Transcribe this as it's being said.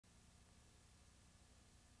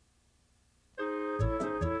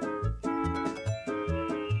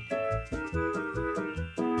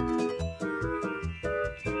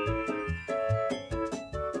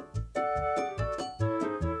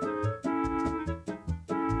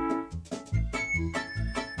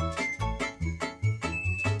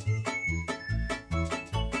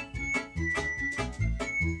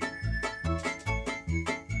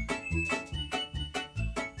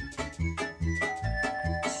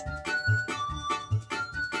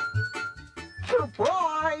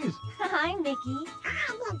Surprise! Hi, Mickey.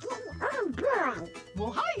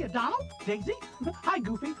 Well, hiya, Donald, Daisy. Hi,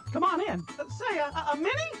 Goofy. Come on in. Say, a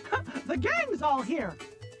Minnie? The gang's all here.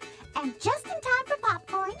 And just in time for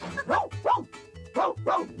popcorn.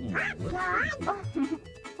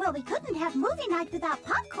 Well, we couldn't have movie night without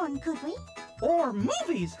popcorn, could we? Or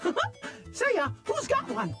movies. Say, who's got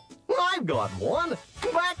one? I've got one.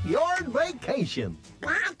 Backyard vacation.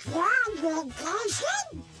 Backyard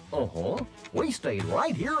vacation? Uh-huh. We stayed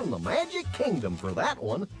right here in the Magic Kingdom for that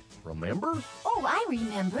one. Remember? Oh, I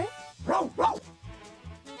remember. Well,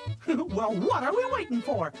 what are we waiting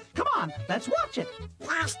for? Come on, let's watch it.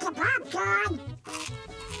 Pass the popcorn.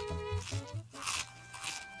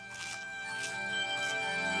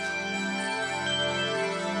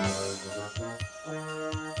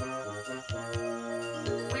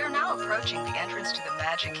 We are now approaching the entrance to the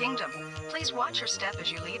Magic Kingdom. Please watch your step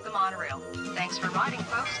as you leave the monorail. Thanks for riding,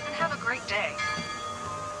 folks, and have a great day.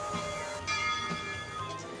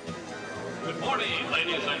 Good morning,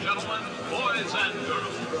 ladies and gentlemen, boys and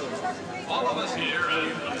girls. All of us here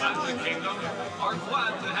at the Magic Kingdom are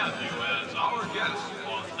glad to have you as our guests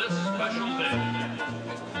on this special day.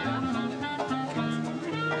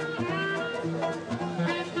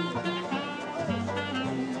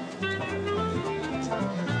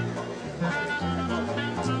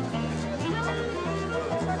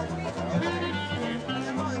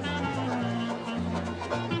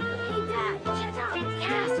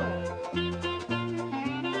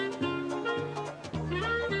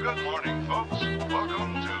 Good morning, folks.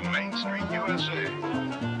 Welcome to Main Street, USA.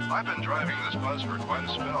 I've been driving this bus for quite a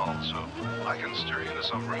spell, so I can steer you to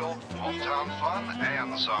some real hometown fun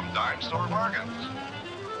and some dime store bargains.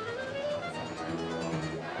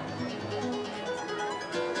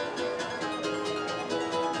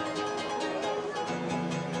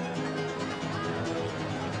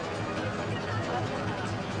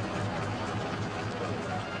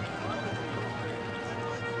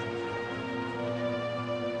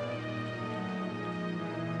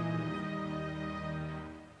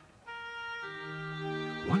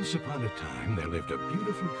 Once upon a time, there lived a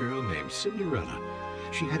beautiful girl named Cinderella.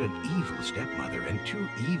 She had an evil stepmother and two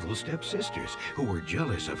evil stepsisters who were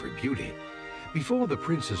jealous of her beauty. Before the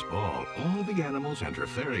princess ball, all the animals and her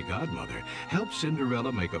fairy godmother helped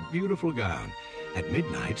Cinderella make a beautiful gown. At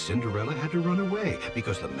midnight, Cinderella had to run away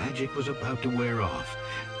because the magic was about to wear off.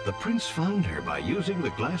 The prince found her by using the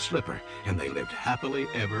glass slipper, and they lived happily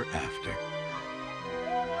ever after.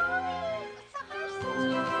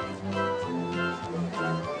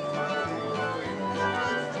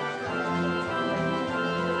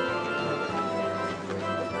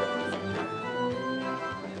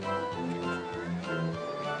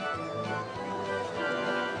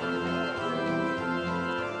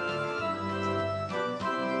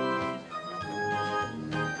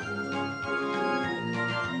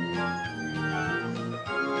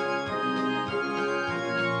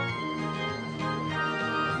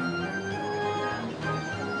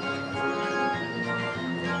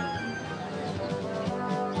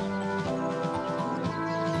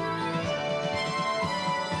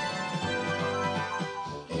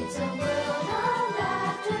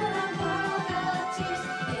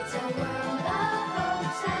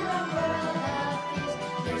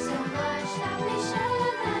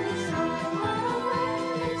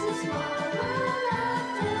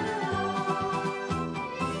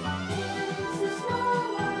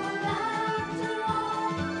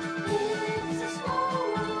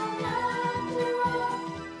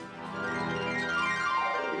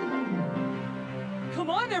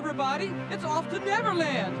 Everybody, it's off to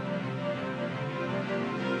Neverland!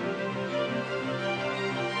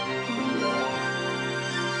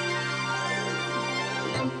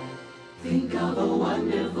 Think of a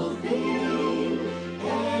wonderful thing,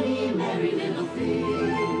 any merry little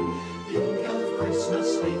thing. Think of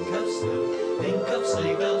Christmas, think of snow, think of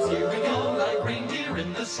sleigh bells, here we go, like reindeer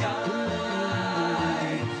in the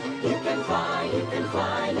sky. You can fly, you can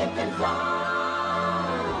fly, you can fly.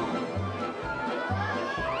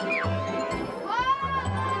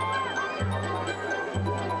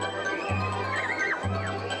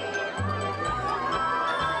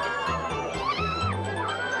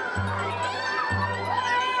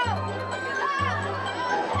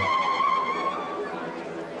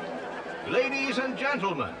 Ladies and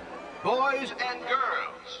gentlemen, boys and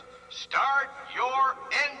girls, start your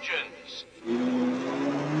engines.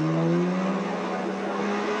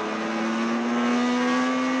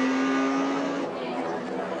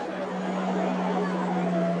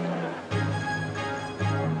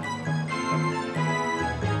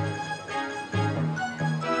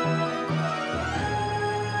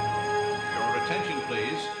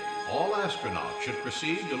 astronauts should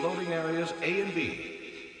proceed to loading areas A and B.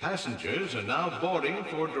 Passengers are now boarding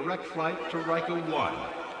for direct flight to Riker 1.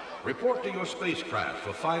 Report to your spacecraft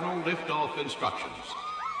for final liftoff instructions.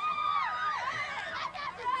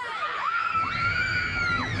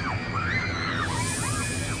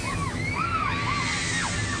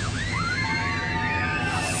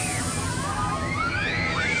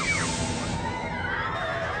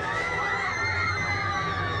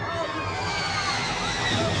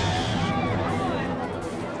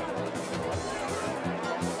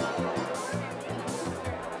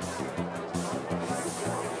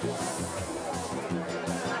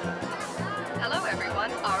 Hello,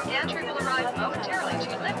 everyone. Our gantry will arrive momentarily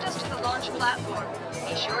to lift us to the launch platform.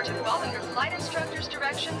 Be sure to follow your flight instructor's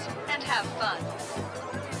directions and have fun.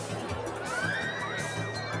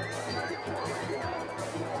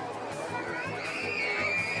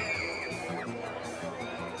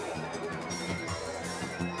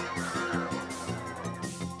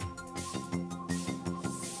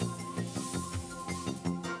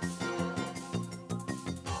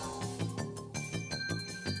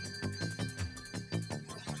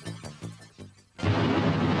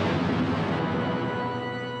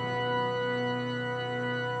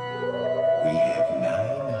 We have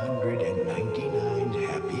 999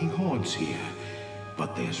 happy haunts here,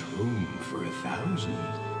 but there's room for 1,000.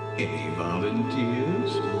 Any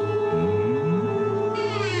volunteers?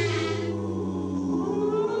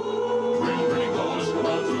 Bring those come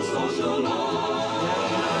out to socialize.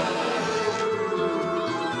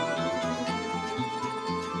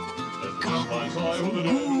 The combines high with an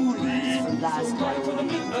last night with a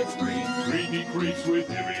midnight spree. Creepy creeps with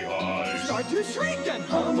eerie eyes. Start to shriek and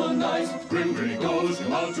harmonize. Bring goes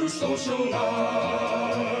come out to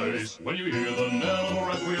socialize. When you hear the knell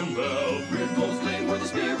requiem bell, Wrinkles claim where the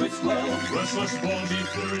spirits dwell. Restless bones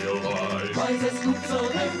etherealize. Rise as scoops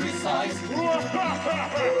of every size.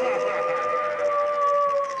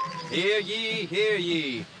 Hear ye, hear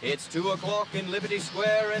ye. It's 2 o'clock in Liberty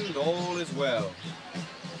Square and all is well.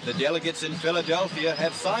 The delegates in Philadelphia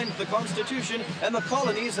have signed the Constitution and the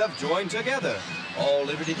colonies have joined together. All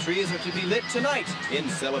Liberty trees are to be lit tonight in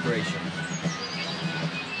celebration.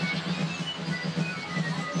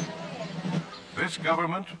 This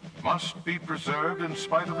government must be preserved in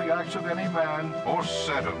spite of the acts of any man or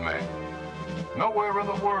set of men. Nowhere in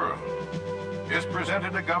the world is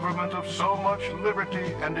presented a government of so much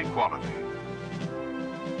liberty and equality.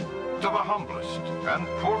 To the humblest and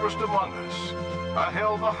poorest among us are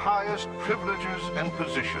held the highest privileges and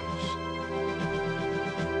positions.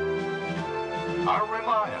 Our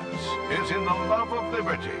reliance is in the love of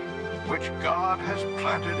liberty which God has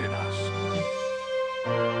planted in us.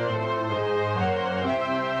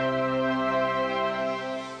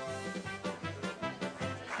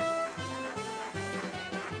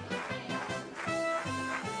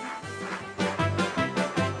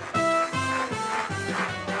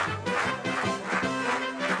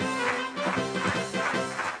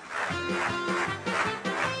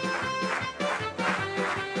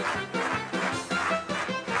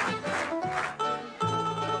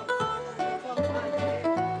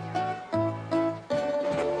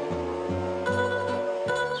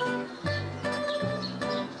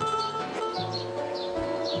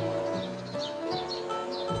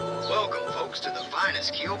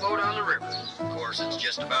 keelboat on the river. Of course, it's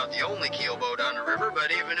just about the only keelboat on the river,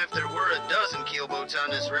 but even if there were a dozen keelboats on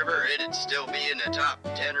this river, it'd still be in the top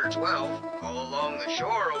 10 or 12. All along the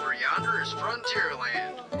shore over yonder is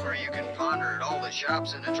Frontierland, where you can ponder at all the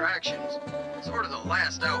shops and attractions. Sort of the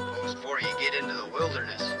last outpost before you get into the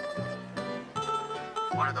wilderness.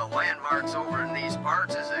 One of the landmarks over in these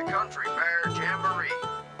parts is the Country Bear Jamboree.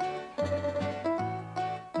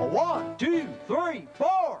 1, 2, 3,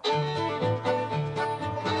 4.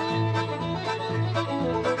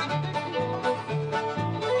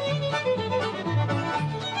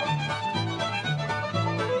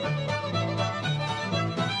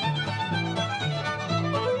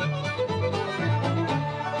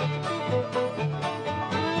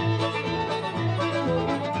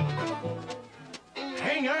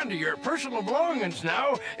 Hang on to your personal belongings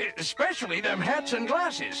now, especially them hats and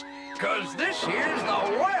glasses, 'cause this here's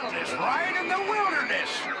the wildest ride in the wilderness.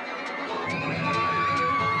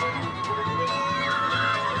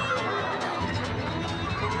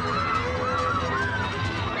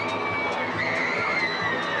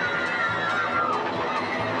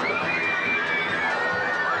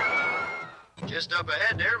 Just up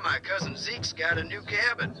ahead there, my cousin Zeke's got a new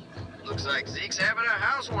cabin. Looks like Zeke's having a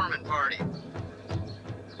housewarming party.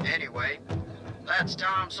 Anyway, that's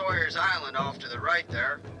Tom Sawyer's Island off to the right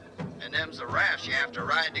there. And them's the rafts you have to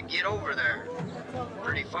ride to get over there.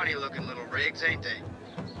 Pretty funny looking little rigs, ain't they?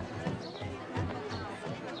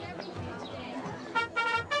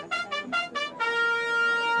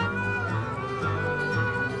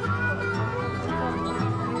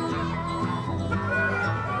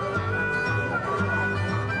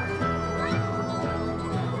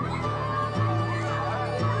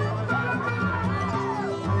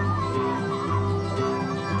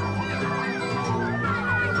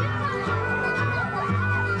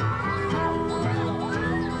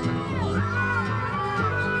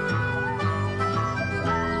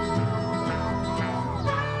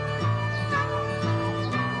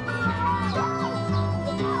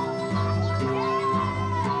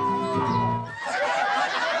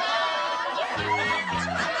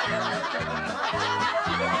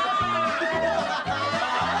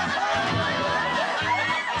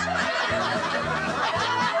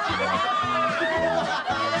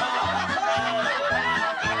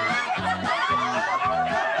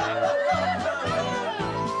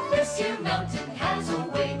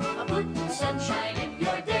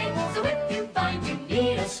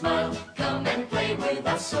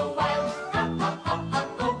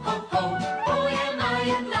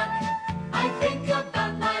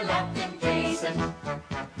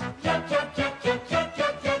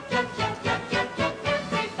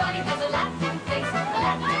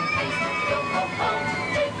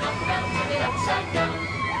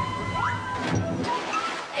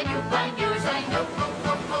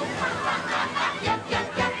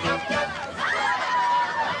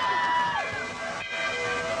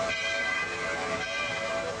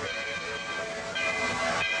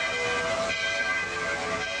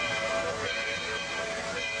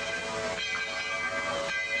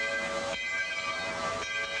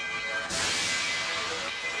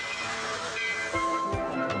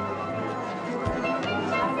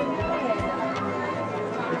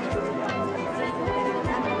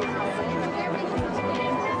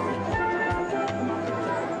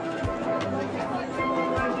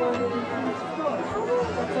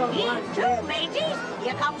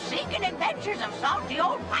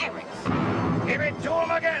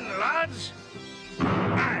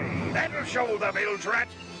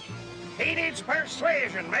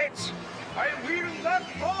 Persuasion, mates. I will not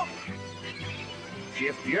talk.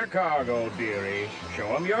 Shift your cargo, dearie.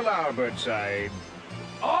 Show 'em your larboard side.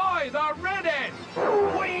 Aye, the redhead!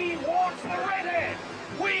 We wants the redhead!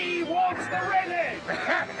 We wants the redhead!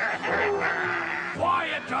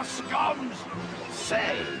 Quiet, you scums!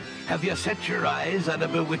 Say, have you set your eyes on a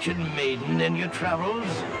bewitching maiden in your travels?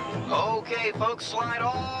 Okay, folks, slide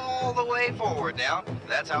all the way forward now.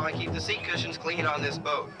 That's how I keep the seat cushions clean on this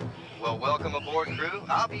boat. Well, welcome aboard, crew.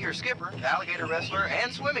 I'll be your skipper, alligator wrestler,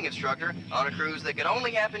 and swimming instructor on a cruise that can only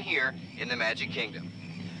happen here in the Magic Kingdom.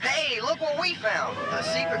 Hey, look what we found! A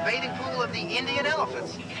secret bathing pool of the Indian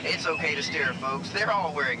elephants. It's okay to stare, folks. They're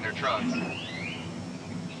all wearing their trunks.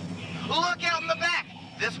 Look out in the back!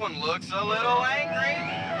 This one looks a little angry.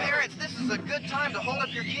 Parents, this is a good time to hold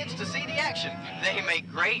up your kids to see the action. They make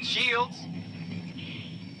great shields.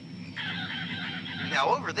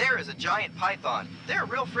 Now, over there is a giant python. They're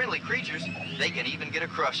real friendly creatures. They can even get a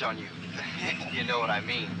crush on you. You know what I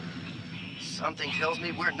mean. Something tells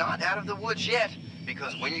me we're not out of the woods yet,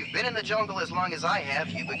 because when you've been in the jungle as long as I have,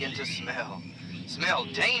 you begin to smell. Smell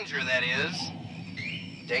danger, that is.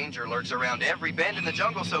 Danger lurks around every bend in the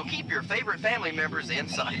jungle, so keep your favorite family members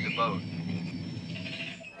inside the boat.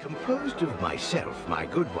 Composed of myself, my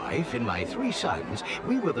good wife, and my 3 sons,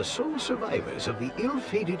 we were the sole survivors of the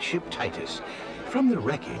ill-fated ship Titus. From the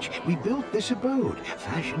wreckage, we built this abode,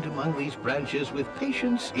 fashioned among these branches with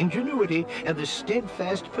patience, ingenuity, and the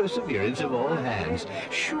steadfast perseverance of all hands.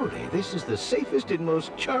 Surely this is the safest and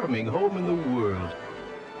most charming home in the world.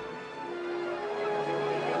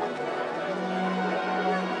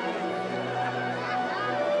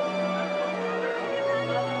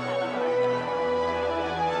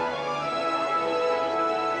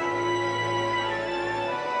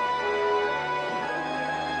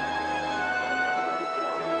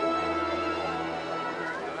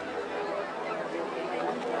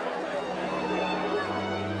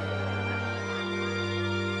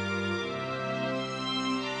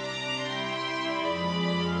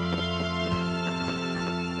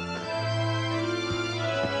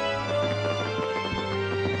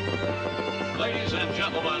 Ladies and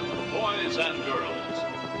gentlemen, boys and girls,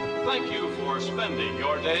 thank you for spending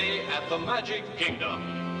your day at the Magic Kingdom.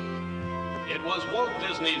 It was Walt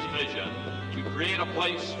Disney's vision to create a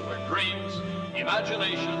place where dreams,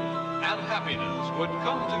 imagination, and happiness would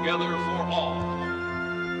come together for all.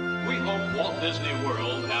 We hope Walt Disney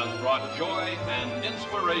World has brought joy and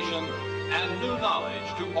inspiration and new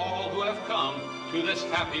knowledge to all who have come to this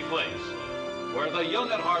happy place, where the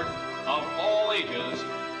young at heart of all ages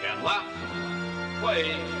can laugh,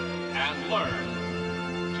 play, and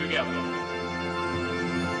learn together.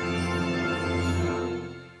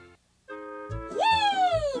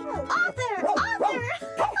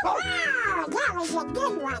 That was a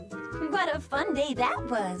good one. What a fun day that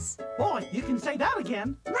was. Boy, you can say that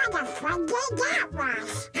again. What a fun day that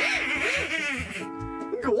was.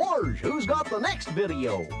 George, who's got the next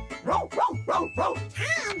video? How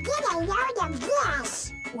did I learn of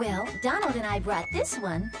this? Well, Donald and I brought this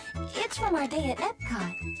one. It's from our day at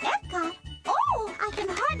Epcot. Epcot? Oh, I can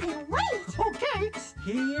hardly wait. Okay,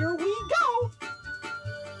 here we go.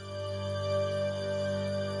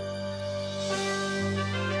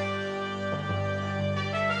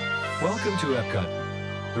 Welcome to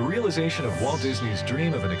Epcot, the realization of Walt Disney's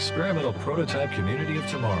dream of an experimental prototype community of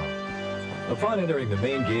tomorrow. Upon entering the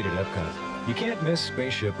main gate at Epcot, you can't miss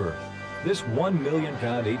Spaceship Earth. This 1 million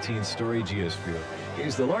pound 18-story geosphere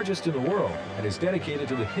is the largest in the world and is dedicated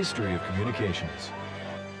to the history of communications.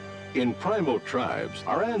 In primal tribes,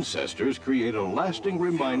 our ancestors create a lasting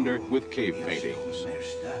reminder with cave paintings.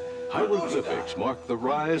 Hieroglyphics mark the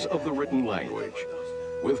rise of the written language.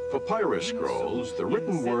 With papyrus scrolls, the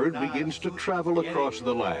written word begins to travel across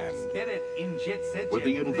the land. With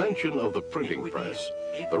the invention of the printing press,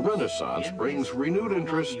 the Renaissance brings renewed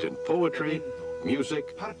interest in poetry,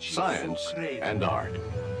 music, science, and art.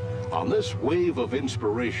 On this wave of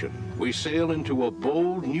inspiration, we sail into a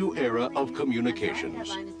bold new era of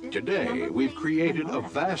communications. Today, we've created a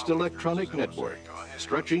vast electronic network,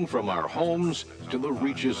 stretching from our homes to the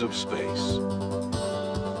reaches of space.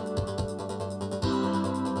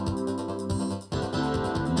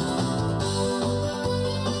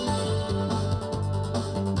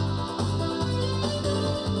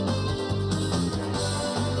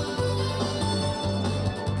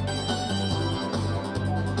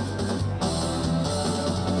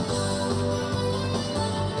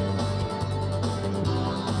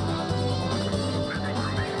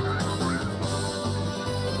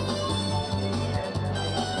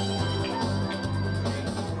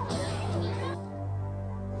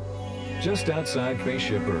 Just outside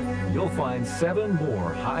Spaceship Earth, you'll find 7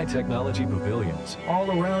 more high-technology pavilions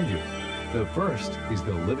all around you. The first is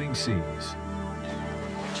the Living Seas.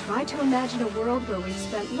 Try to imagine a world where we've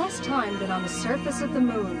spent less time than on the surface of the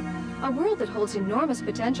moon. A world that holds enormous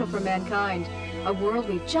potential for mankind. A world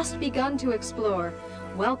we've just begun to explore.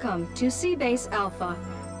 Welcome to Seabase Alpha.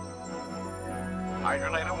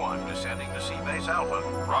 Hydrolator 1 descending to Seabase Alpha.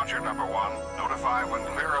 Roger, number 1. Notify when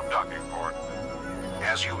clear of docking port.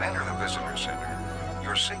 As you enter the visitor center,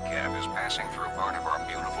 your SIG cab is passing through part of our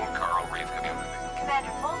beautiful coral reef community. Commander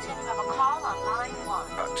Fulton, we have a call on line 1.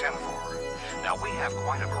 10-4. Now, we have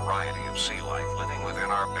quite a variety of sea life living within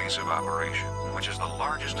our base of operation, which is the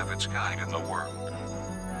largest of its kind in the world.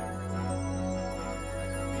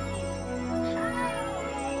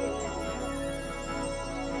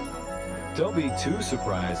 Don't be too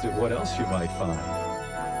surprised at what else you might find.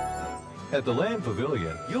 At the Land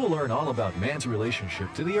Pavilion, you'll learn all about man's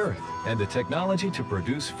relationship to the earth and the technology to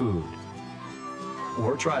produce food.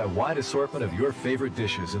 Or try a wide assortment of your favorite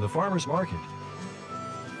dishes in the farmer's market.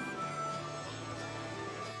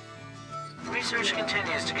 Research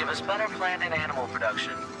continues to give us better plant and animal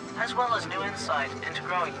production, as well as new insight into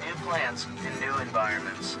growing new plants in new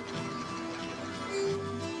environments.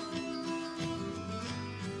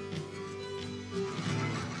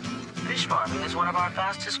 Fish farming is one of our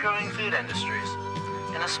fastest growing food industries.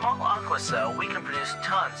 In a small aqua cell, we can produce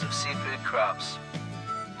tons of seafood crops.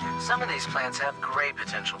 Some of these plants have great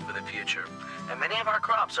potential for the future, and many of our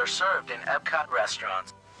crops are served in Epcot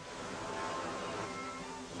restaurants.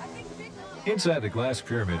 Inside the glass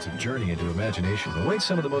pyramids of Journey into Imagination await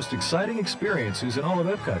some of the most exciting experiences in all of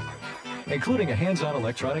Epcot, including a hands-on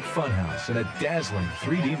electronic funhouse and a dazzling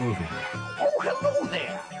 3D movie. Oh, hello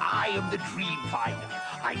there. I am the Dream Finder.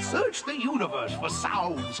 I search the universe for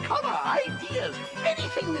sounds, color, ideas,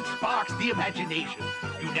 anything that sparks the imagination.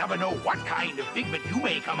 You never know what kind of figment you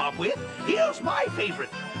may come up with. Here's my favorite,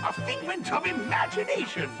 a figment of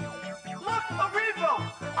imagination. Look, a rainbow!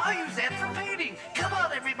 I'll use that for painting. Come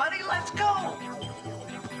on, everybody, let's go!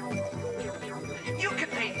 You can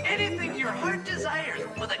paint anything your heart desires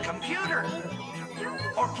with a computer.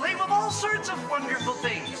 Or play with all sorts of wonderful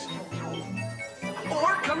things.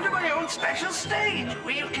 Or come to my own special stage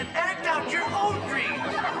where you can act out your own dreams.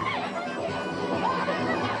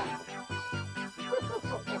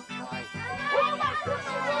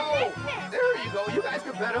 There you go. You guys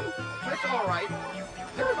can pet him. That's all right.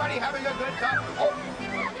 Everybody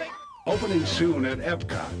Opening soon at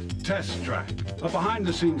Epcot, Test Track, a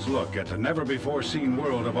behind-the-scenes look at the never-before-seen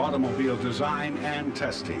world of automobile design and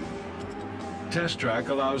testing. Test Track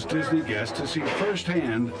allows Disney guests to see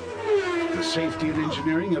firsthand the safety and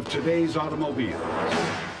engineering of today's automobiles.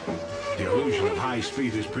 The illusion of high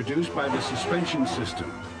speed is produced by the suspension system,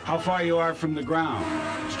 how far you are from the ground,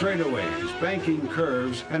 straightaways, banking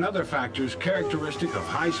curves, and other factors characteristic of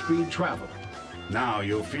high-speed travel. Now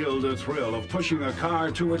you'll feel the thrill of pushing a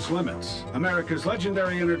car to its limits. America's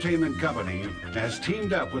legendary entertainment company has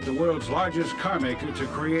teamed up with the world's largest car maker to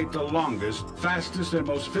create the longest, fastest, and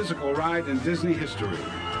most physical ride in Disney history.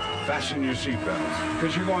 Fasten your seatbelts,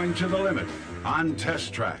 because you're going to the limit on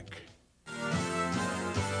Test Track.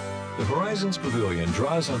 The Horizons Pavilion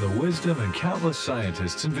draws on the wisdom and countless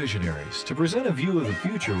scientists and visionaries to present a view of the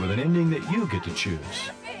future with an ending that you get to choose.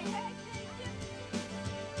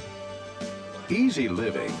 Easy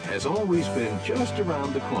living has always been just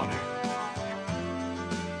around the corner.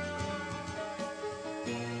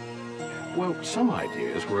 Well, some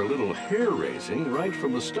ideas were a little hair-raising right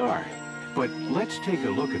from the start. But let's take a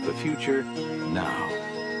look at the future now.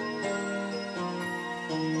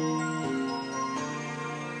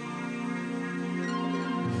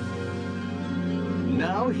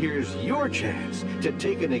 Now here's your chance to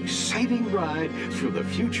take an exciting ride through the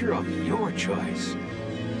future of your choice.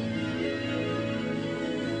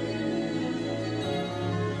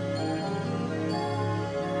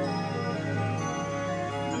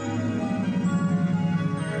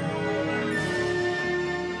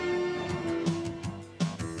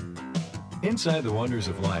 Inside the wonders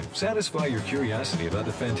of life, satisfy your curiosity about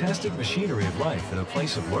the fantastic machinery of life in a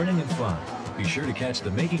place of learning and fun. Be sure to catch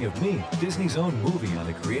The Making of Me, Disney's own movie on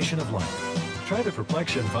the creation of life. Try the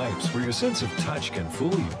Perplexion pipes where your sense of touch can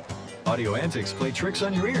fool you. Audio Antics play tricks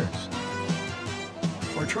on your ears.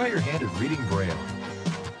 Or try your hand at reading Braille.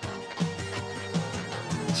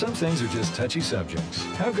 Some things are just touchy subjects.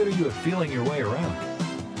 How good are you at feeling your way around?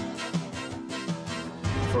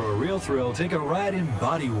 For a real thrill, take a ride in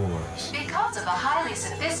Body Wars. Because of a highly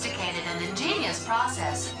sophisticated and ingenious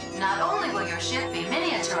process, not only will your ship be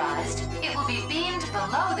miniaturized, it will be beamed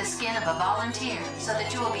below the skin of a volunteer so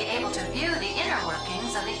that you will be able to view the inner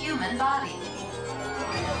workings of the human body.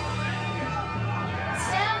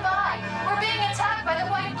 Stand by! We're being attacked by the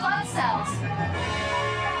white blood cells!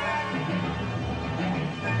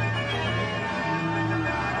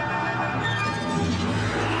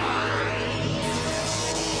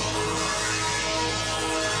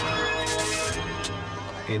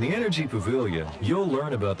 In the Energy Pavilion, you'll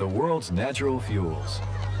learn about the world's natural fuels.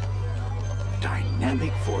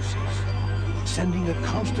 Dynamic forces, sending a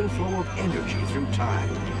constant flow of energy through time.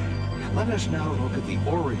 Let us now look at the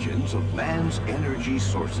origins of man's energy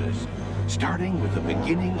sources, starting with the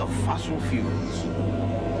beginning of fossil fuels.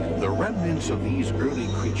 The remnants of these early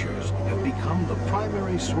creatures have become the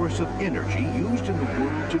primary source of energy used in the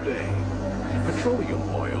world today. Petroleum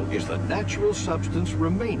oil is the natural substance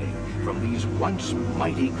remaining from these once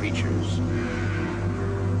mighty creatures.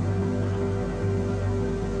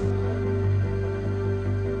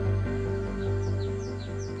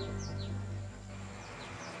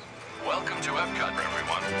 Welcome to Epcot,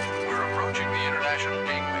 everyone. We're approaching the International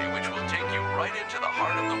Gateway, which will take you right into the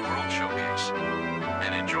heart of the World Showcase.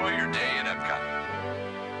 And enjoy your day at Epcot.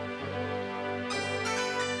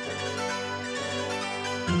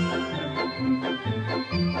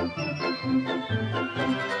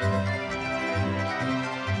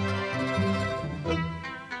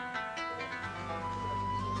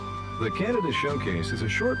 The Canada Showcase is a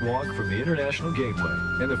short walk from the International Gateway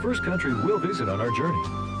and the first country we'll visit on our journey.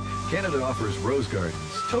 Canada offers rose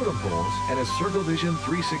gardens, totem poles, and a Circa Vision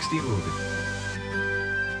 360 movie.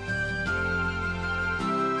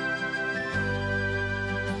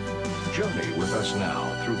 Journey with us now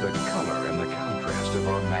through the color and the contrast of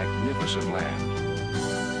our magnificent land.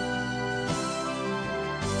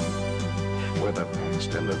 Where the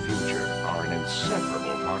past and the future are an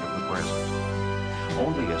inseparable part of the present.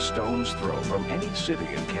 Only a stone's throw from any city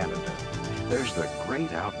in Canada, there's the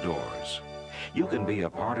great outdoors. You can be a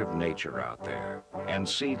part of nature out there and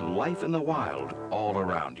see life in the wild all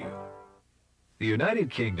around you. The United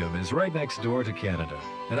Kingdom is right next door to Canada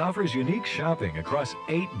and offers unique shopping across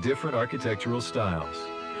 8 different architectural styles.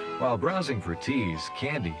 While browsing for teas,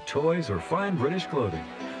 candy, toys, or fine British clothing,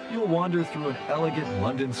 you'll wander through an elegant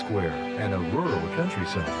London square and a rural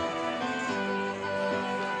countryside.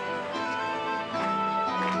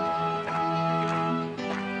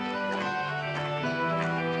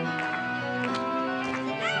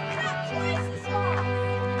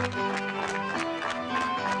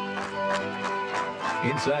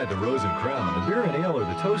 Inside the Rose and Crown, the beer and ale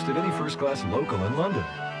are the toast of any first-class local in London.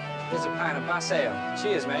 Here's a pint of Marseille.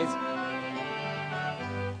 Cheers, mate.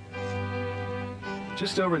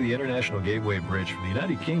 Just over the International Gateway Bridge from the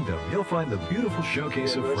United Kingdom, you'll find the beautiful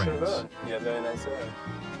showcase of France. Yeah, very nice hair.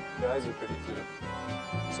 Your eyes are pretty too.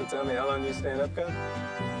 So tell me, how long do you stay in Epcot?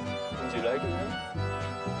 Did you like it, man?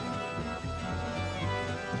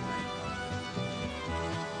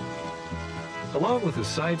 Along with the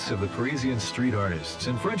sights of the Parisian street artists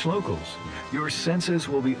and French locals, your senses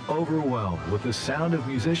will be overwhelmed with the sound of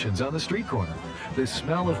musicians on the street corner, the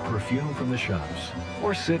smell of perfume from the shops,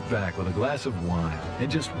 or sit back with a glass of wine and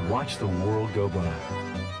just watch the world go by.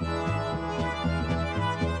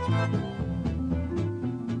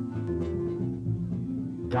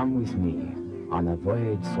 Come with me on a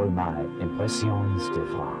voyage through my impressions de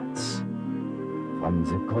France. From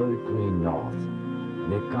the cold green north,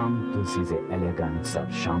 they come to see the elegance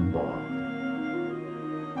of Chambord.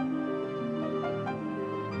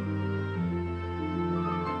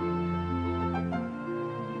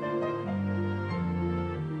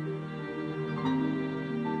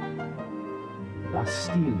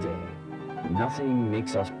 Bastille Day. Nothing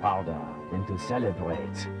makes us prouder than to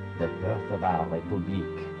celebrate the birth of our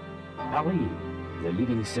République. Paris, the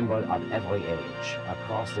leading symbol of every age,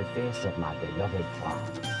 across the face of my beloved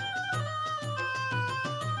France.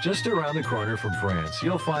 Just around the corner from France,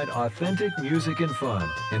 you'll find authentic music and fun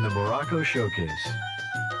in the Morocco Showcase.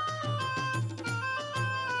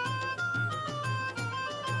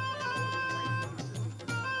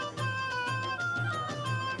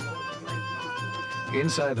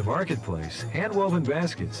 Inside the marketplace, hand-woven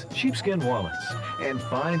baskets, sheepskin wallets, and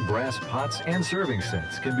fine brass pots and serving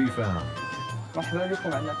sets can be found. مرحبا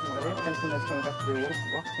بكم عندنا في المغرب. كنتمنى تكونوا كتديروا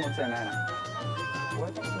وقت ممتع معنا.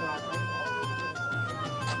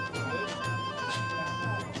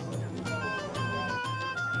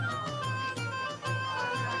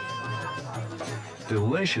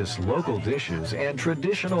 Delicious local dishes and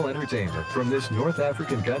traditional entertainment from this North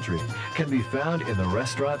African country can be found in the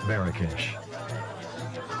restaurant Marrakesh.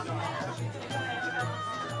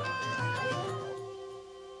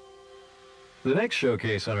 The next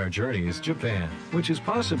showcase on our journey is Japan, which is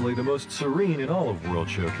possibly the most serene in all of World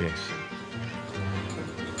Showcase.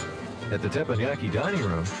 At the teppanyaki dining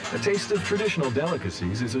room, a taste of traditional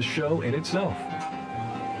delicacies is a show in itself.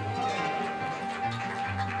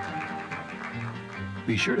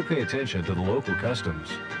 Be sure to pay attention to the local customs.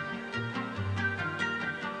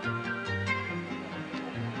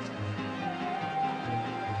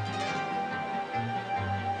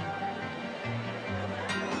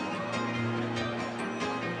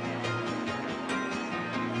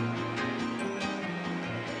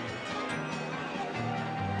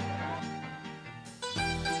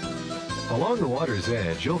 Along the water's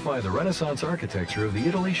edge, you'll find the Renaissance architecture of the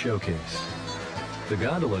Italy Showcase. The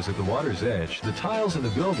gondolas at the water's edge, the tiles in the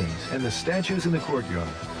buildings, and the statues in the courtyard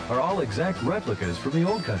are all exact replicas from the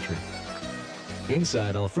old country.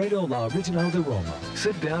 Inside Alfredo La Original de Roma,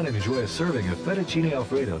 sit down and enjoy a serving of fettuccine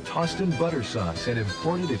Alfredo tossed in butter sauce and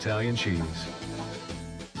imported Italian cheese.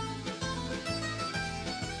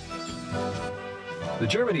 The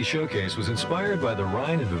Germany Showcase was inspired by the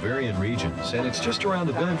Rhine and Bavarian regions, and it's just around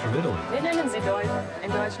the bend from Italy. Wir nennen sie in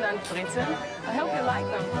Deutschland Brezel. I hope you like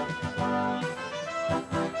them.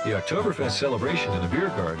 The Oktoberfest celebration in the beer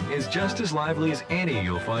garden is just as lively as any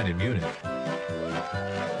you'll find in Munich.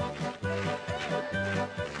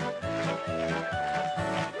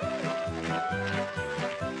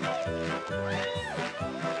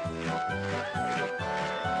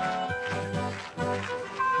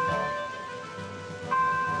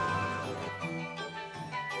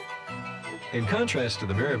 In contrast to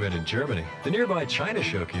the Merriment in Germany, the nearby China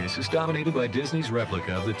Showcase is dominated by Disney's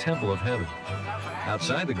replica of the Temple of Heaven.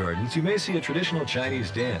 Outside the gardens, you may see a traditional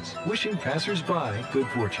Chinese dance, wishing passers-by good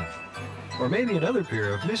fortune. Or maybe another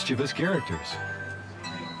pair of mischievous characters.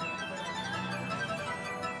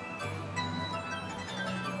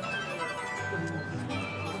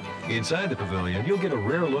 Inside the pavilion, you'll get a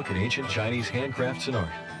rare look at ancient Chinese handcrafts and art.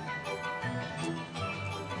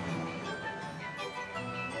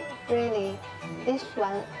 Really, this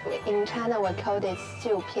one in China we call it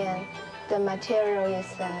绣片. The material is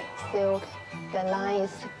silk, the line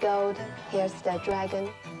is gold, here's the dragon.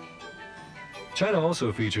 China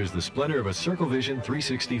also features the splendor of a Circle Vision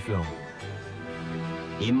 360 film.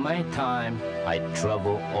 In my time, I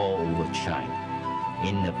traveled all over China.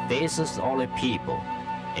 In the faces of the people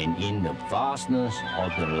and in the vastness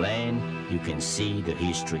of the land, you can see the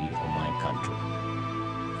history of my country.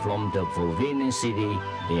 From the Forbidden City,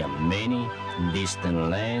 there are many distant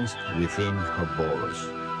lands within her borders.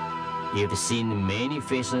 You've seen many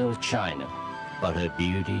faces of China, but her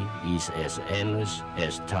beauty is as endless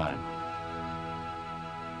as time.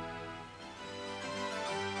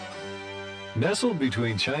 Nestled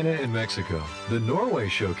between China and Mexico, the Norway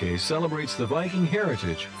Showcase celebrates the Viking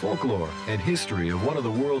heritage, folklore, and history of one of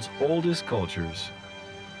the world's oldest cultures.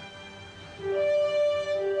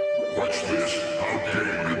 What's this? How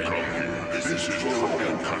dare you come here? This is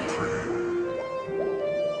Dragon Country.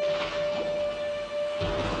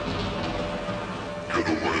 Get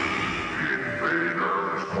away,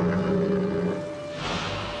 invaders!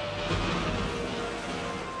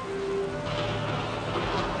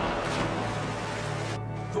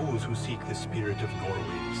 Those who seek the spirit of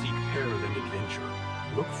Norway seek peril and adventure.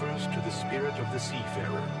 Look first to the spirit of the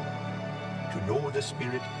seafarer. To know the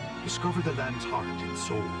spirit, discover the land's heart and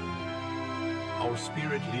soul. Our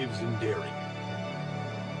spirit lives in daring.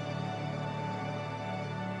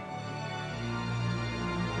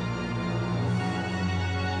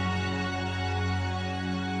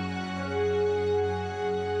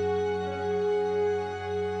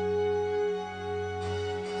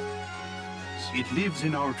 It lives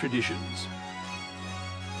in our traditions.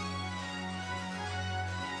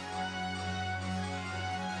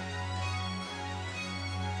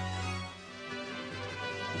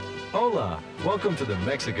 Hola! Welcome to the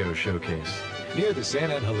Mexico Showcase. Near the San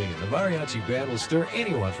Angelin, the mariachi band will stir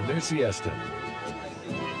anyone from their siesta.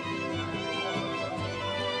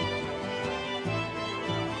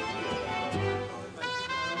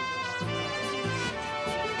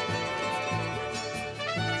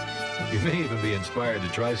 You may even be inspired to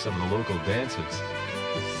try some of the local dances.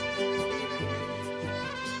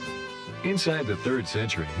 Inside the 3rd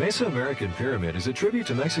century, Mesoamerican Pyramid is a tribute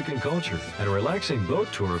to Mexican culture and a relaxing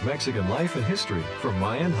boat tour of Mexican life and history, from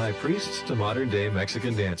Mayan high priests to modern-day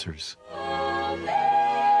Mexican dancers.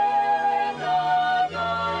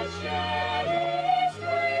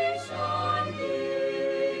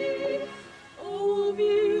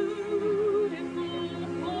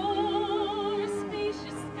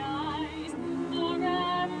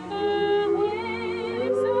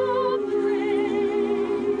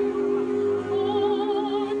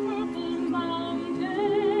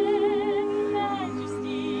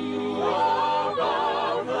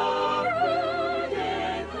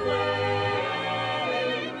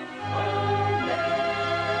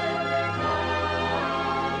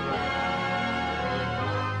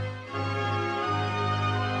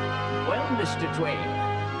 Mr. Twain,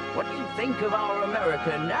 what do you think of our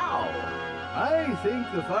America now? I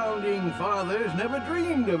think the founding fathers never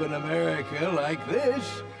dreamed of an America like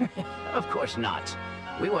this. Of course not.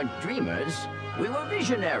 We weren't dreamers, we were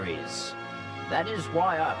visionaries. That is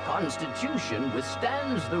why our Constitution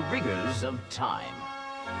withstands the rigors of time.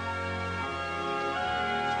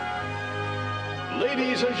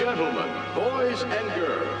 Ladies and gentlemen, boys and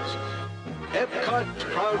girls, Epcot is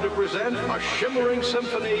proud to present a shimmering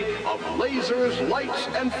symphony of lasers, lights,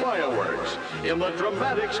 and fireworks in the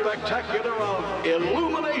dramatic spectacular of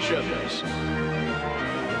Illuminations.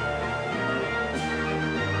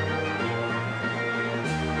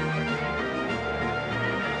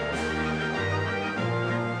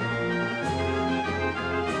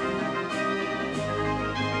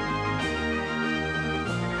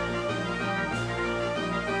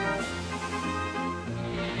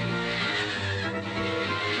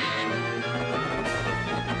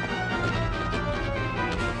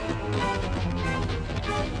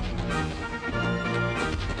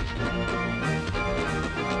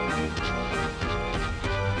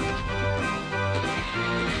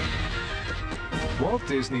 Walt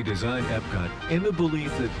Disney designed Epcot in the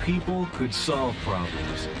belief that people could solve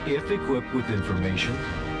problems if equipped with information,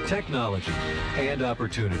 technology, and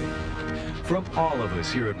opportunity. From all of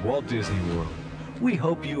us here at Walt Disney World, we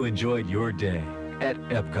hope you enjoyed your day at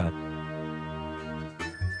Epcot.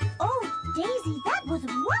 Oh, Daisy, that was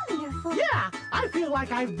wonderful. Yeah, I feel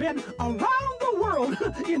like I've been around the world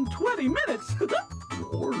in 20 minutes.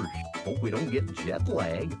 Gosh, hope we don't get jet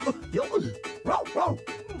lag. Row, row.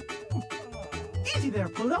 Easy there,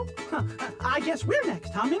 Pluto. I guess we're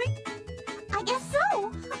next, huh, Minnie? I guess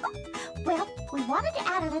so. Well, we wanted to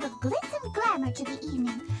add a little glitz and glamour to the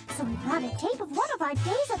evening, so we brought a tape of one of our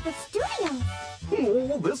days at the studio.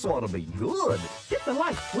 Oh, this ought to be good. Hit the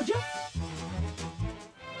lights, would you?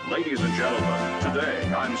 Ladies and gentlemen,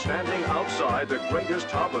 today I'm standing outside the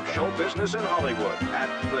greatest hub of show business in Hollywood at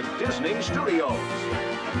the Disney Studios.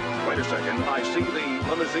 Wait a second, I see the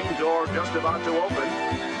limousine door just about to open.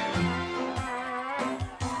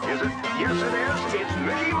 Is it? Yes, it is. It's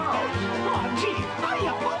Mickey Mouse. Oh, gee,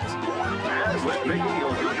 hiya, folks. And with Mickey,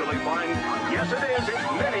 you'll usually totally fine. Yes, it is.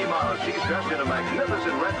 It's Minnie Mouse. She's dressed in a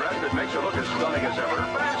magnificent red dress that makes her look as stunning as ever.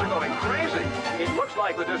 Fans are going crazy. It looks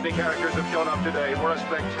like the Disney characters have shown up today for a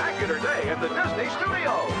spectacular day at the Disney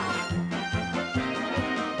Studios.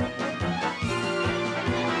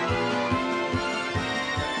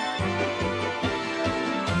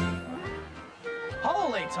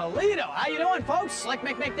 Holy Toledo! How you doing, folks? Slick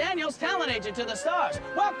McDaniels, talent agent to the stars.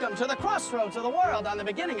 Welcome to the crossroads of the world on the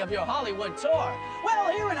beginning of your Hollywood tour.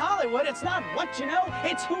 Well, here in Hollywood, it's not what you know,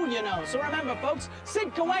 it's who you know. So remember, folks,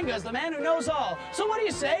 Sid Cahuenga is the man who knows all. So what do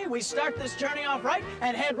you say we start this journey off right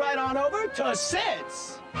and head right on over to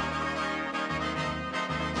Sid's?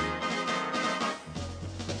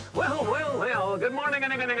 Well, good morning,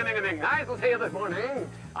 nice to see you this morning.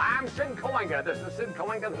 I'm Sid Cahuenga. This is Sid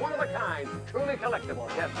Cahuenga's one-of-a-kind, truly collectible.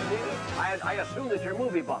 Yes, indeed. I assume that you're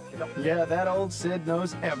movie buff, you know? Yeah, that old Sid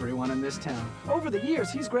knows everyone in this town. Over the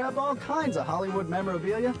years, he's grabbed all kinds of Hollywood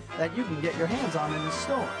memorabilia that you can get your hands on in his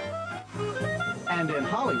store. And in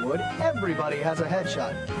Hollywood, everybody has a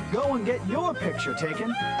headshot. Go and get your picture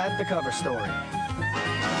taken at the cover story.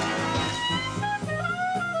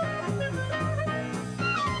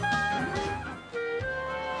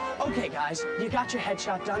 Okay, guys, you got your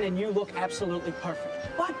headshot done and you look absolutely perfect.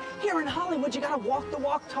 But here in Hollywood, you gotta walk the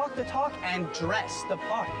walk, talk the talk, and dress the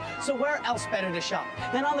part. So where else better to shop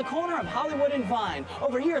than on the corner of Hollywood and Vine?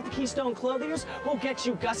 Over here at the Keystone Clothiers, we'll get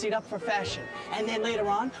you gussied up for fashion. And then later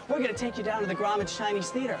on, we're gonna take you down to the Gromage Chinese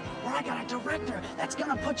Theater, where I got a director that's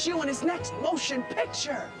gonna put you in his next motion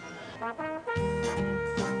picture.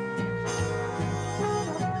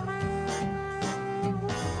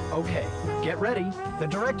 Okay, get ready. The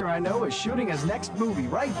director I know is shooting his next movie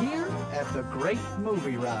right here at the Great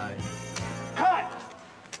Movie Ride. Cut!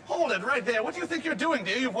 Hold it right there. What do you think you're doing,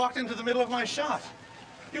 dear? You've walked into the middle of my shot.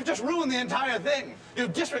 You've just ruined the entire thing. Your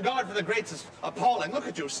disregard for the greats is appalling. Look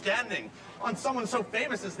at you standing on someone so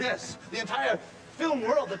famous as this. The entire film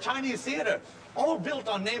world, the Chinese theater, all built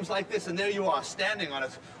on names like this, and there you are, standing on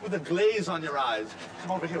it with a glaze on your eyes.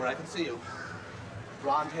 Come over here where I can see you.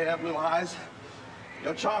 Blonde hair, blue eyes.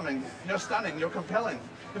 You're charming, you're stunning, you're compelling.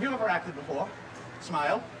 Have you ever acted before?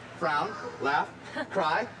 Smile, frown, laugh,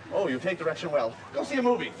 cry. Oh, you take direction well. Go see a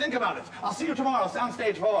movie, think about it. I'll see you tomorrow,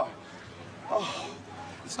 Soundstage 4. Oh,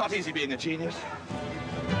 it's not easy being a genius.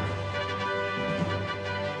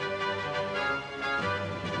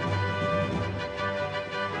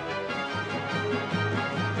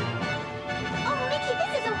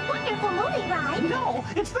 No,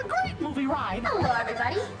 it's the Great Movie Ride. Hello,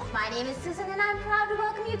 everybody. My name is Susan, and I'm proud to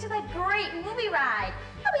welcome you to the Great Movie Ride.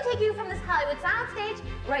 I'll be taking you from this Hollywood soundstage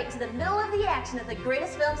right into the middle of the action of the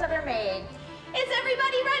greatest films ever made. Is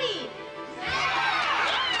everybody ready?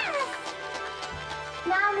 Yes!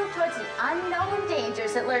 Now move towards the unknown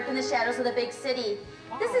dangers that lurk in the shadows of the big city.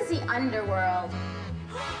 This is the underworld.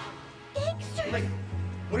 Gangsters! Wait,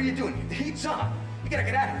 what are you doing? The heat's on. You gotta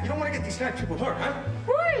get out of here. You don't want to get these kind of people hurt, huh?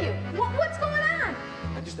 Who are you? What's going on?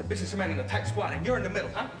 I'm just a businessman in a tight squad, and you're in the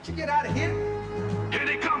middle, huh? Did you get out of here? Here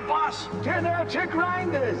they come, boss. Turn out your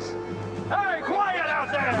grinders. Hey, quiet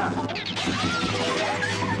out there!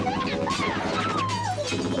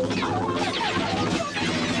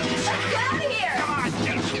 Let's get out of here! Come on,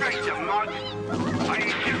 get straight, you mug. I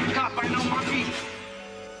ain't getting caught by no monkey.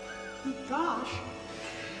 Gosh.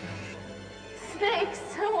 Snakes?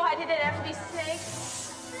 Why did it have to be snakes?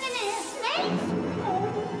 Snakes?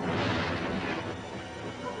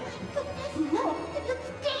 No, it looks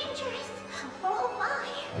dangerous. Oh, my.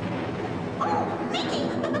 Oh, Mickey!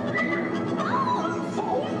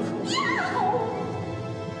 Oh, yeah!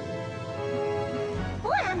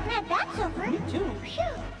 Boy, I'm glad that's over. Me too. Phew.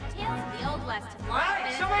 Tales of the Old West. All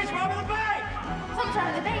right, somebody's robbing the bank! Someone's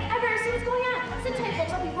robbing the bank. I better see what's going on. Sit tight,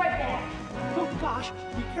 folks. I'll be right back. Oh, gosh.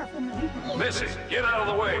 Be careful, Minnie. Missy, get out of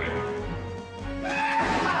the way.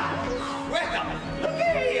 Well, look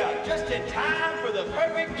at here. Just in time for the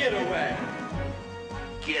perfect getaway.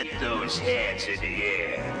 Get those hands in the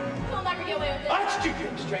air. You'll never get away with this. Aren't you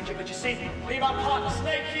good, stranger? But you see, me and my partner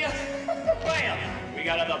Snake here. Well, we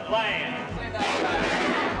got other plans.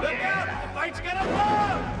 Look out! The fight's gonna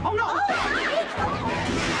blow! Oh, no!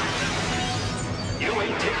 You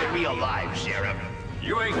ain't taking me alive, Sheriff.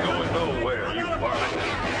 You ain't going nowhere, you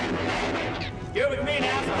varmint. You're with me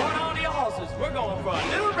now, so hold on to your horses. We're going for a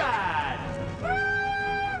little ride.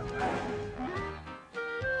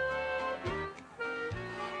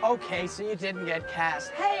 Okay, so you didn't get cast.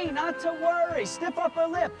 Hey, not to worry. Stiff upper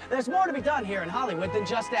lip. There's more to be done here in Hollywood than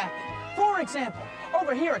just acting. For example,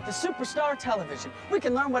 Over here at the Superstar Television, we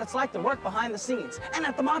can learn what it's like to work behind the scenes. And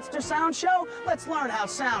at the Monster Sound Show, let's learn how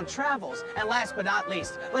sound travels. And last but not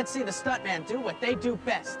least, let's see the stuntmen do what they do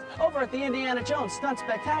best. Over at the Indiana Jones Stunt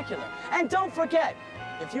Spectacular. And don't forget,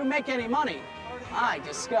 if you make any money, I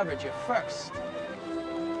discovered you first.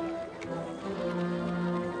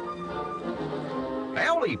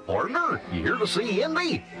 Howdy, partner. You here to see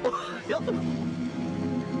Indy? I can't look.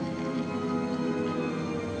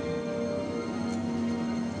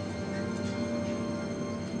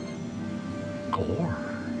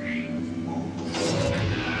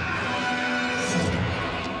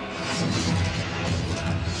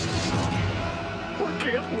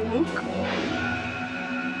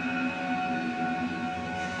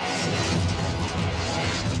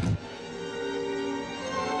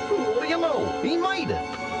 What do you know? He made it.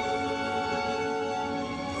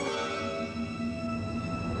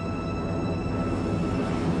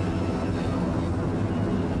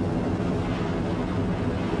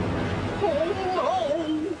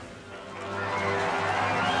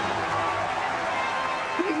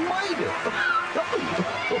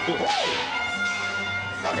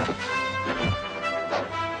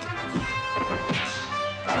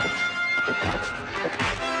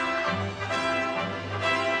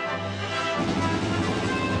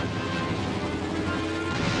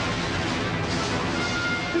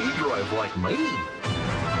 He drives like me.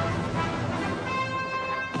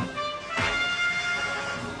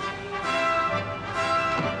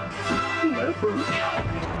 That hurts.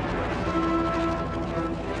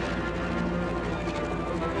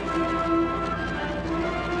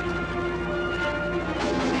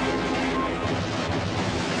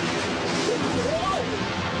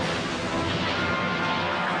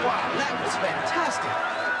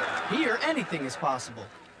 Here, anything is possible.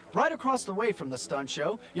 Right across the way from the stunt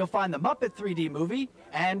show, you'll find the Muppet 3D movie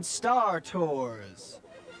and Star Tours.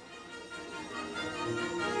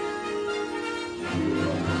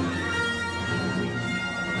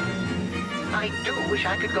 I do wish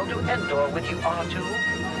I could go to Endor with you, R2.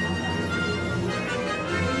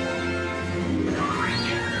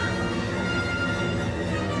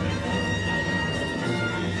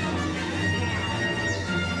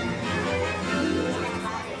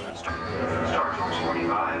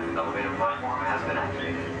 Elevator platform has been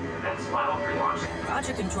activated. And smile pre-launch.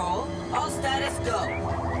 Roger, Control. All status go.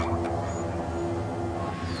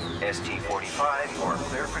 ST-45, you are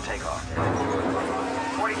clear for takeoff.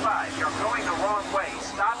 45, you're going the wrong way.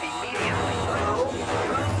 Stop immediately.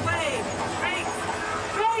 Wrong way. Brakes!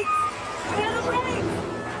 Brakes! Where are the brakes?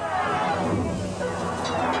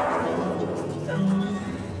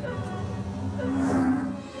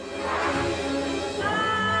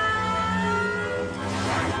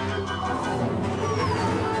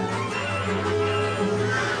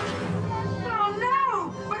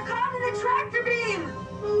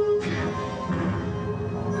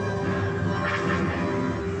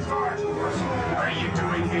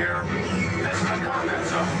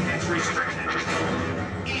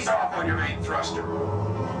 Ease off on your main thruster.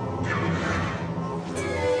 R2,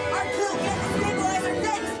 get the stabilizer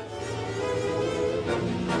fixed!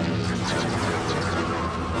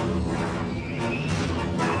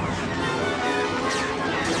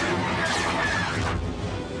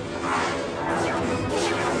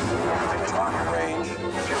 Target range.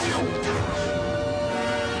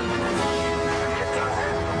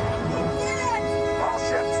 All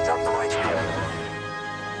ships, jump the light speed.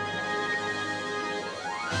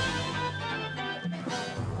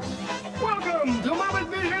 Welcome to Muppet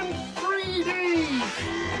Vision 3D!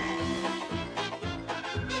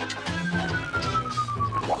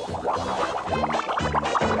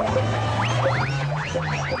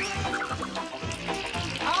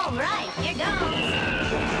 All right, here goes.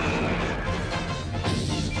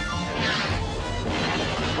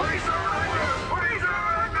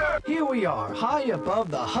 Here we are, high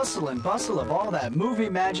above the hustle and bustle of all that movie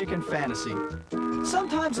magic and fantasy.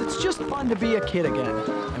 Sometimes it's just fun to be a kid again.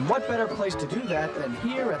 And what better place to do that than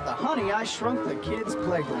here at the Honey, I Shrunk the Kids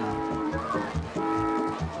playground.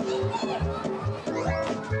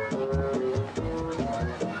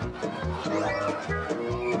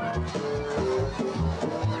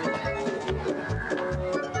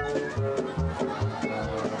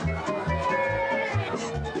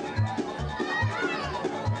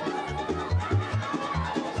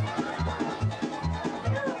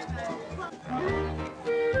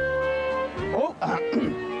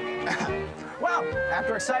 Well,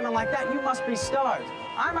 after excitement like that, you must be starved.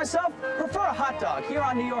 I myself prefer a a hot dog here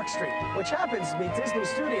on New York Street, which happens to be Disney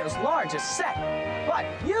Studios' largest set. But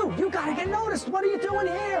you gotta get noticed. What are you doing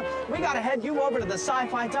here? We gotta head you over to the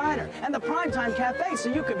Sci-Fi Diner and the Primetime Cafe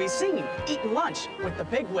so you can be seen eating lunch with the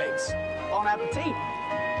bigwigs. Bon appetit.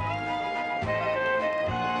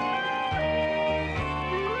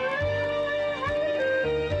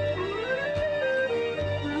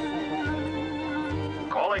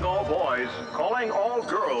 Calling all boys, calling all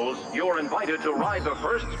girls, you're invited to ride the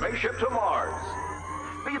first spaceship to Mars.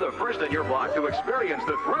 Be the first in your block to experience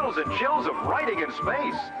the thrills and chills of riding in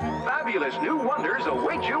space. Fabulous new wonders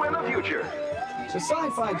await you in the future. The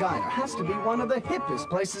Sci-Fi Diner has to be one of the hippest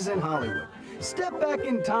places in Hollywood. Step back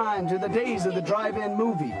in time to the days of the drive-in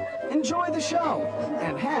movie. Enjoy the show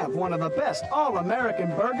and have one of the best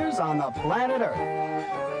all-American burgers on the planet Earth.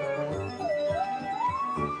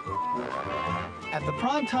 At the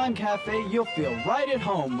Primetime Cafe, you'll feel right at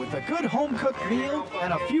home with a good home-cooked meal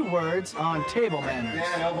and a few words on table manners.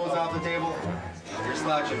 Man, elbows off the table. You're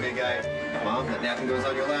slouching, big guy. Mom, that napkin goes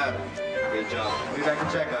on your lap. Good job. We'll be back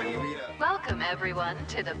to check on you. Welcome, everyone,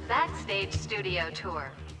 to the Backstage Studio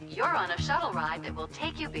Tour. You're on a shuttle ride that will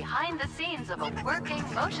take you behind the scenes of a working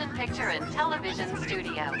motion picture and television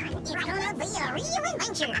studio. It's gonna be a real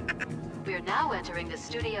adventure. We're now entering the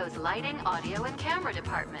studio's lighting, audio, and camera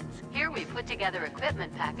departments. Here we put together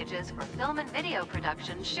equipment packages for film and video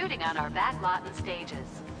production shooting on our back lot and stages.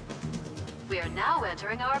 We are now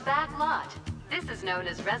entering our back lot. This is known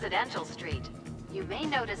as Residential Street. You may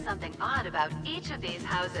notice something odd about each of these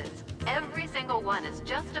houses. Every single one is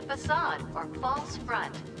just a facade or false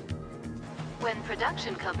front. When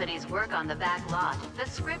production companies work on the back lot, the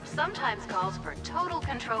script sometimes calls for total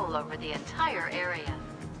control over the entire area.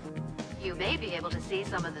 You may be able to see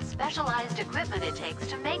some of the specialized equipment it takes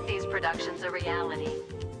to make these productions a reality.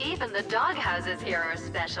 Even the dog houses here are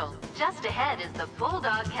special. Just ahead is the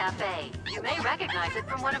Bulldog Cafe. You may recognize it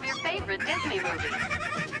from one of your favorite Disney movies.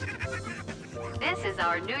 This is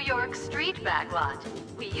our New York Street backlot.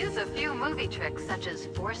 We use a few movie tricks such as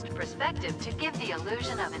forced perspective to give the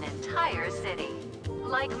illusion of an entire city.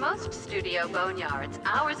 Like most studio boneyards,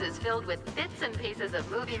 ours is filled with bits and pieces of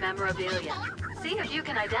movie memorabilia. See if you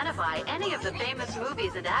can identify any of the famous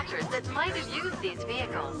movies and actors that might have used these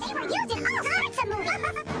vehicles. They were used in all kinds of movies.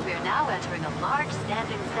 We're now entering a large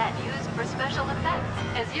standing set used for special effects.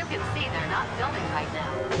 As you can see, they're not filming right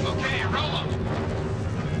now. Okay, roll them.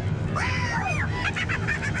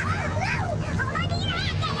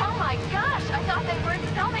 Oh my gosh, I thought they weren't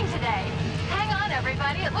filming today. Hang on,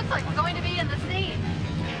 everybody. It looks like we're going to be in the scene.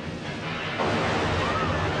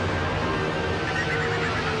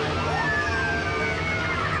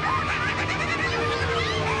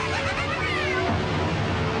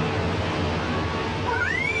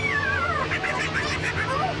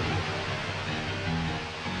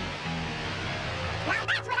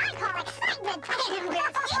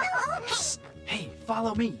 Hey,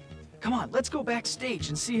 follow me. Come on, let's go backstage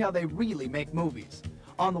and see how they really make movies.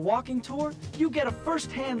 On the walking tour, you get a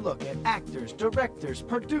first-hand look at actors, directors,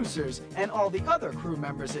 producers, and all the other crew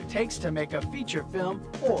members it takes to make a feature film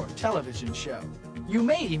or television show. You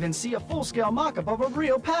may even see a full-scale mock-up of a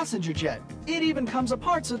real passenger jet. It even comes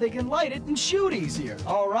apart so they can light it and shoot easier.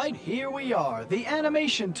 All right, here we are, the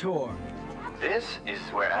animation tour. This is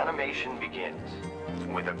where animation begins.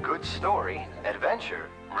 With a good story, adventure,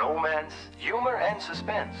 romance, humor, and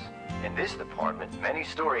suspense. In this department, many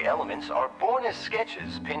story elements are born as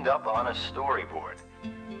sketches pinned up on a storyboard.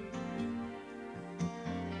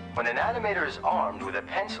 When an animator is armed with a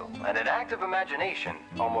pencil and an active imagination,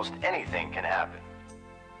 almost anything can happen.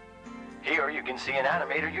 Here you can see an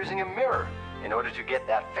animator using a mirror in order to get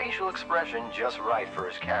that facial expression just right for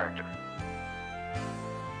his character.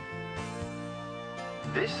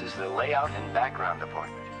 This is the layout and background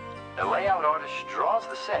department. The layout artist draws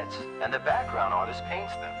the sets, and the background artist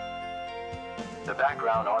paints them. The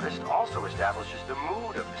background artist also establishes the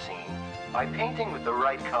mood of the scene by painting with the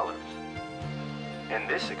right colors. In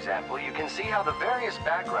this example, you can see how the various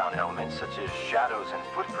background elements, such as shadows and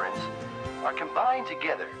footprints, are combined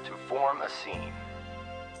together to form a scene.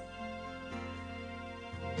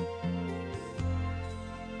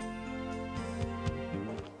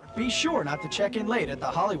 Be sure not to check in late at the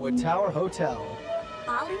Hollywood Tower Hotel.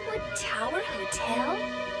 Hollywood Tower Hotel?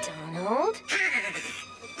 Donald?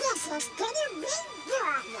 This is gonna be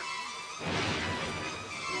good.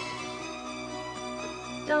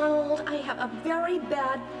 Donald, I have a very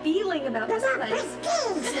bad feeling about this place.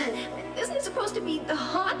 Isn't it supposed to be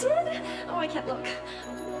haunted? Oh, I can't look.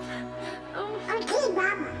 Oh. Okay,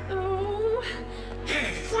 Mama. Oh.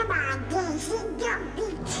 Come on, Daisy, don't be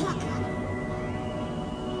checking.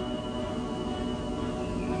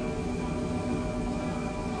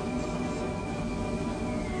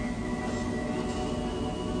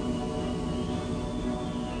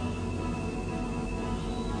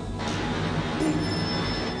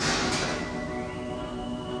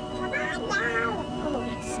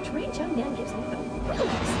 That young man gives me the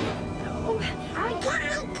willies. No. I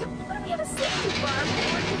can't. What do we have a safety bar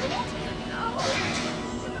for? No.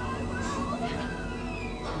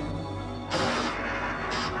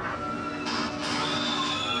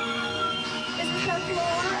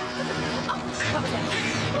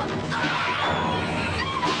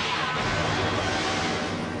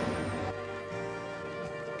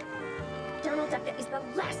 Donald Duck, that is the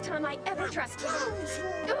last time I ever trust you.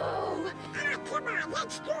 Oh! Come on,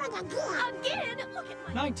 let's do it again. Again? Look at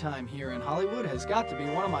my... Nighttime here in Hollywood has got to be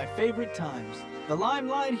one of my favorite times. The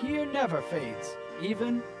limelight here never fades,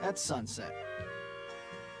 even at sunset.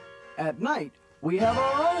 At night, we have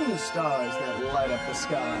our own stars that light up the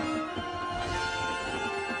sky.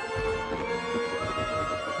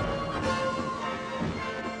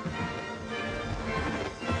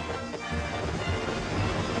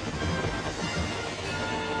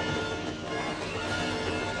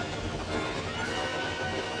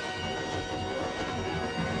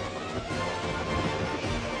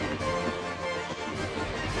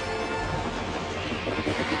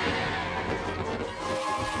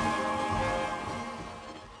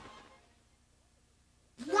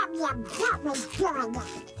 That was good.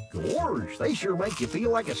 Gosh, they sure make you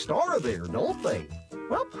feel like a star there, don't they?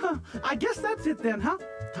 Well, I guess that's it then, huh?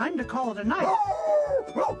 Time to call it a night.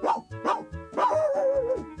 Pluto,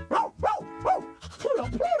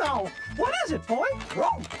 Pluto! What is it, boy?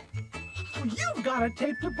 You've got a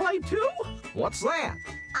tape to play too? What's that?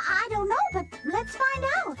 I don't know, but let's find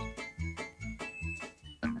out.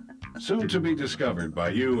 Soon to be discovered by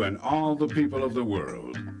you and all the people of the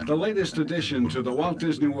world. The latest addition to the Walt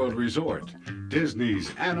Disney World Resort,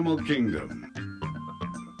 Disney's Animal Kingdom.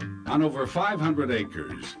 On over 500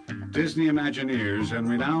 acres, Disney Imagineers and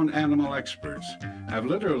renowned animal experts have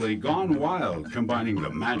literally gone wild combining the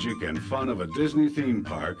magic and fun of a Disney theme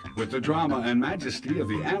park with the drama and majesty of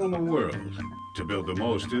the animal world to build the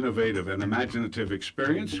most innovative and imaginative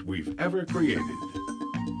experience we've ever created.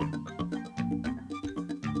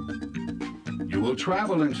 You will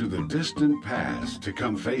travel into the distant past to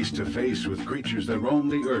come face to face with creatures that roamed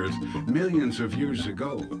the earth millions of years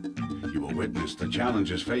ago. You will witness the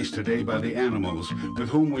challenges faced today by the animals with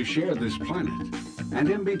whom we share this planet. And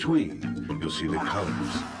in between, you'll see the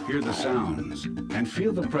colors, hear the sounds, and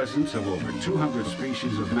feel the presence of over 200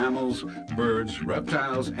 species of mammals, birds,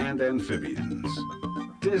 reptiles, and amphibians.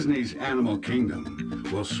 Disney's Animal Kingdom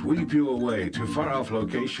will sweep you away to far-off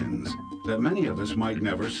locations that many of us might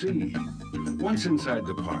never see. Once inside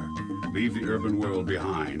the park, leave the urban world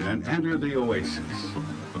behind and enter the oasis.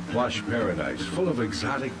 Plush paradise full of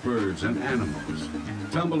exotic birds and animals,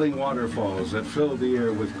 tumbling waterfalls that fill the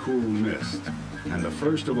air with cool mist, and the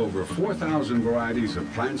first of over 4,000 varieties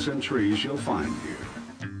of plants and trees you'll find here.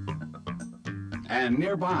 And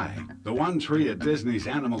nearby, the one tree at Disney's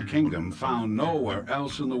Animal Kingdom found nowhere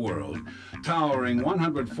else in the world, towering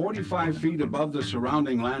 145 feet above the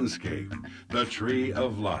surrounding landscape, the Tree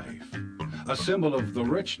of Life, a symbol of the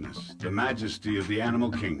richness, the majesty of the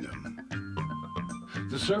Animal Kingdom.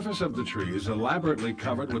 The surface of the tree is elaborately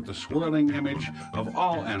covered with the swirling image of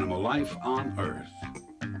all animal life on Earth.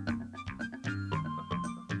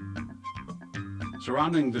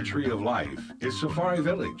 Surrounding the Tree of Life is Safari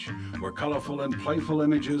Village, where colorful and playful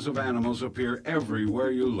images of animals appear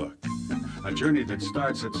everywhere you look. A journey that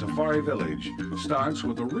starts at Safari Village starts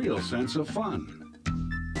with a real sense of fun.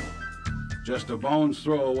 Just a bone's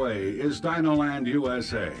throw away is Dinoland,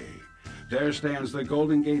 USA. There stands the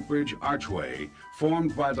Golden Gate Bridge archway,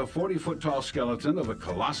 formed by the 40-foot-tall skeleton of a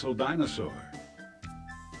colossal dinosaur.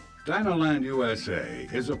 Dinoland, USA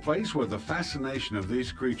is a place where the fascination of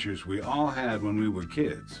these creatures we all had when we were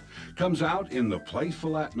kids comes out in the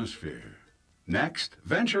playful atmosphere. Next,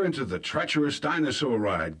 venture into the treacherous dinosaur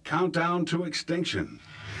ride, Countdown to Extinction.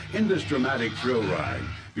 In this dramatic thrill ride,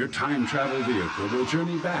 your time travel vehicle will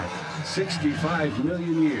journey back 65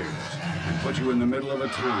 million years and put you in the middle of a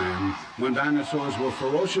time when dinosaurs were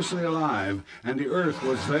ferociously alive and the Earth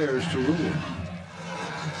was theirs to rule.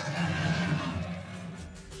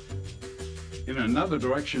 In another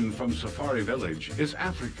direction from Safari Village is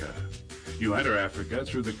Africa. You enter Africa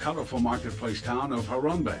through the colorful marketplace town of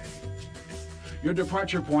Harambee. Your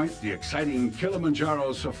departure point, the exciting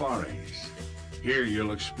Kilimanjaro Safaris. Here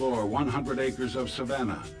you'll explore 100 acres of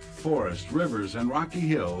savanna, forest, rivers, and rocky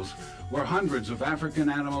hills where hundreds of African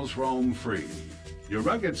animals roam free. Your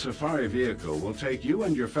rugged safari vehicle will take you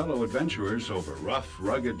and your fellow adventurers over rough,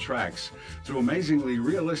 rugged tracks through amazingly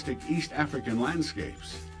realistic East African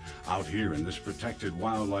landscapes. Out here in this protected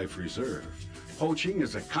wildlife reserve, poaching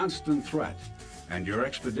is a constant threat, and your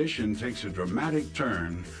expedition takes a dramatic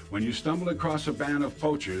turn when you stumble across a band of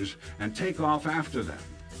poachers and take off after them.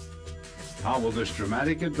 how will this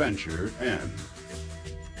dramatic adventure end?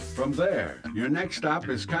 From there, your next stop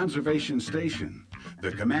is Conservation Station,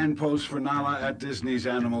 the command post for Nala at Disney's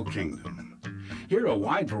Animal Kingdom. Here, a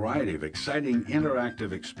wide variety of exciting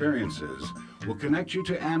interactive experiences will connect you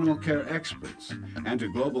to animal care experts and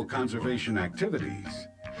to global conservation activities.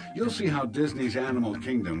 You'll see how Disney's Animal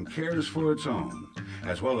Kingdom cares for its own,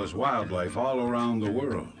 as well as wildlife all around the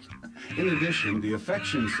world. In addition, the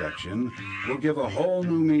affection section will give a whole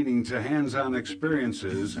new meaning to hands-on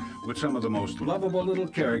experiences with some of the most lovable little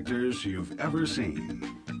characters you've ever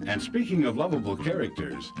seen. And speaking of lovable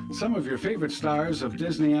characters, some of your favorite stars of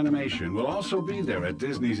Disney animation will also be there at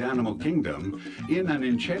Disney's Animal Kingdom in an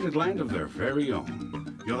enchanted land of their very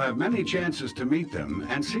own. You'll have many chances to meet them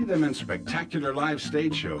and see them in spectacular live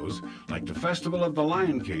stage shows like the Festival of the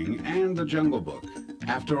Lion King and the Jungle Book.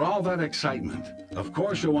 After all that excitement, of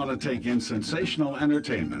course you'll want to take in sensational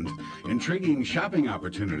entertainment, intriguing shopping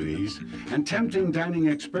opportunities, and tempting dining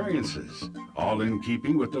experiences, all in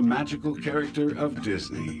keeping with the magical character of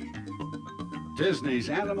Disney. Disney's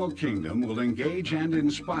Animal Kingdom will engage and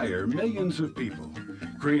inspire millions of people,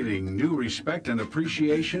 creating new respect and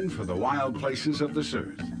appreciation for the wild places of this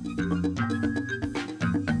earth.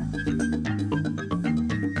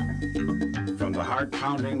 From the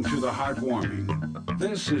heart-pounding to the heart-warming,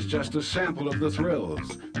 this is just a sample of the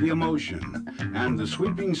thrills, the emotion, and the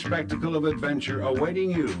sweeping spectacle of adventure awaiting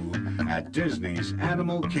you at Disney's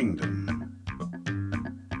Animal Kingdom.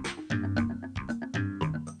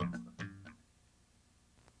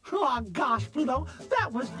 Oh, gosh, Pluto,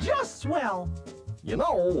 that was just swell. You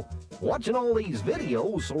know, watching all these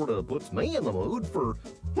videos sort of puts me in the mood for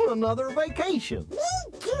another vacation.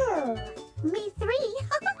 Me too. Me three.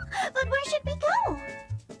 But where should we go?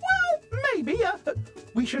 Well, maybe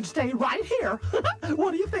we should stay right here.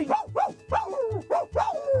 What do you think? Oh,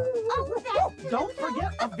 don't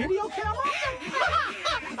forget a video camera.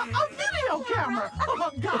 A video camera.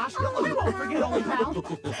 Oh, gosh, we won't forget, old pal.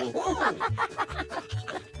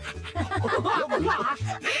 Oh, gosh.